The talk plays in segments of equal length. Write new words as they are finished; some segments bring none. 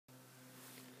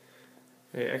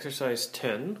Okay, exercise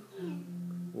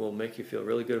 10 will make you feel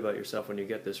really good about yourself when you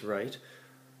get this right,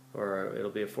 or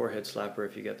it'll be a forehead slapper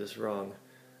if you get this wrong.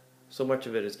 So much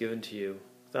of it is given to you.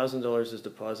 $1,000 is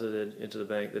deposited into the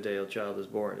bank the day a child is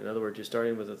born. In other words, you're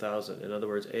starting with 1,000. In other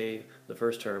words, A, the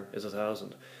first term, is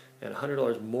 1,000. And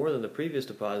 $100 more than the previous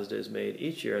deposit is made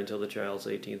each year until the child's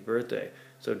 18th birthday.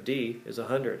 So D is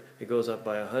 100. It goes up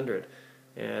by 100.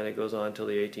 And it goes on till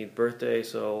the 18th birthday.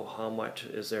 So how much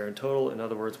is there in total? In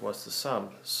other words, what's the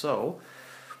sum? So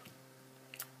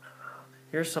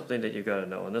here's something that you've got to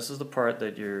know, and this is the part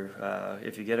that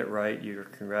if you get it right, you're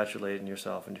congratulating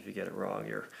yourself, and if you get it wrong,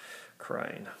 you're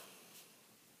crying.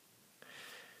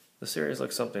 The series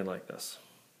looks something like this.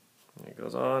 It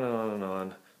goes on and on and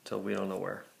on till we don't know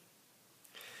where.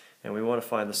 And we want to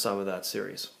find the sum of that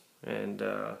series. And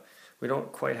we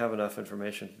don't quite have enough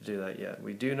information to do that yet.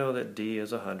 We do know that D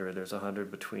is 100. There's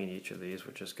 100 between each of these,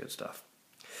 which is good stuff.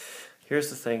 Here's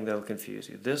the thing that'll confuse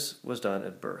you. This was done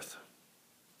at birth.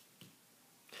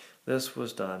 This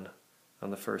was done on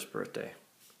the first birthday.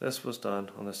 This was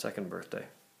done on the second birthday,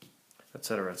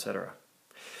 etc., etc.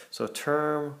 So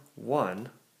term 1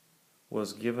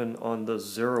 was given on the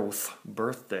 0th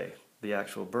birthday, the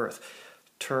actual birth.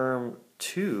 Term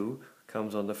 2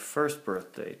 comes on the first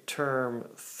birthday. Term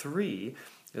 3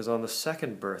 is on the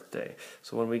second birthday.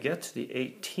 So when we get to the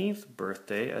 18th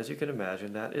birthday, as you can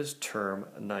imagine, that is term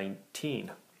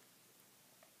 19.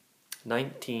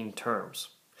 19 terms.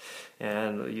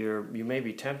 And you may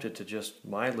be tempted to just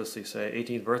mindlessly say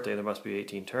 18th birthday, there must be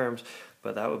 18 terms,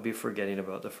 but that would be forgetting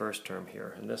about the first term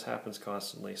here. And this happens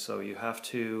constantly, so you have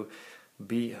to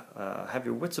have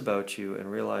your wits about you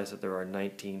and realize that there are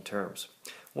 19 terms.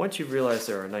 Once you've realized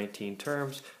there are 19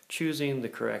 terms, choosing the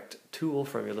correct tool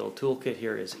from your little toolkit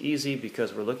here is easy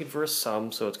because we're looking for a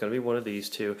sum, so it's going to be one of these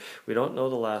two. We don't know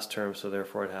the last term, so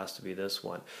therefore it has to be this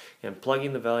one. And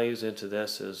plugging the values into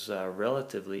this is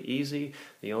relatively easy.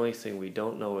 The only thing we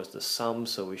don't know is the sum,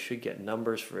 so we should get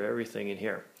numbers for everything in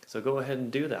here. So go ahead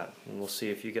and do that, and we'll see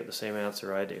if you get the same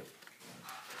answer I do.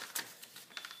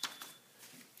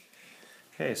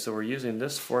 Okay, so we're using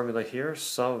this formula here.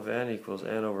 Sum of n equals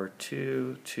n over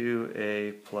 2,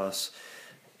 2a plus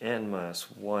n minus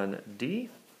 1d.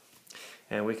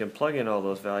 And we can plug in all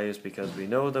those values because we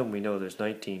know them. We know there's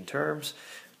 19 terms.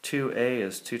 2a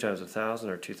is 2 times 1,000,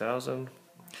 or 2,000.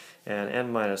 And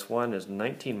n minus 1 is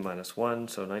 19 minus 1,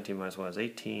 so 19 minus 1 is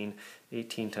 18.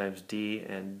 18 times d,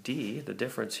 and d, the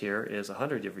difference here, is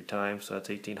 100 every time, so that's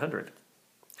 1,800.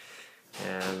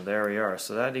 And there we are.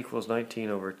 So that equals 19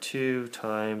 over 2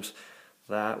 times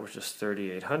that, which is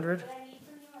 3,800.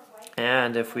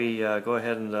 And if we go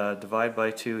ahead and divide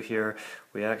by 2 here,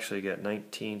 we actually get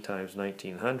 19 times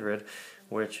 1,900,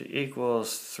 which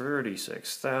equals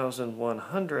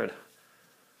 36,100.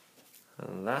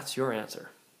 And that's your answer.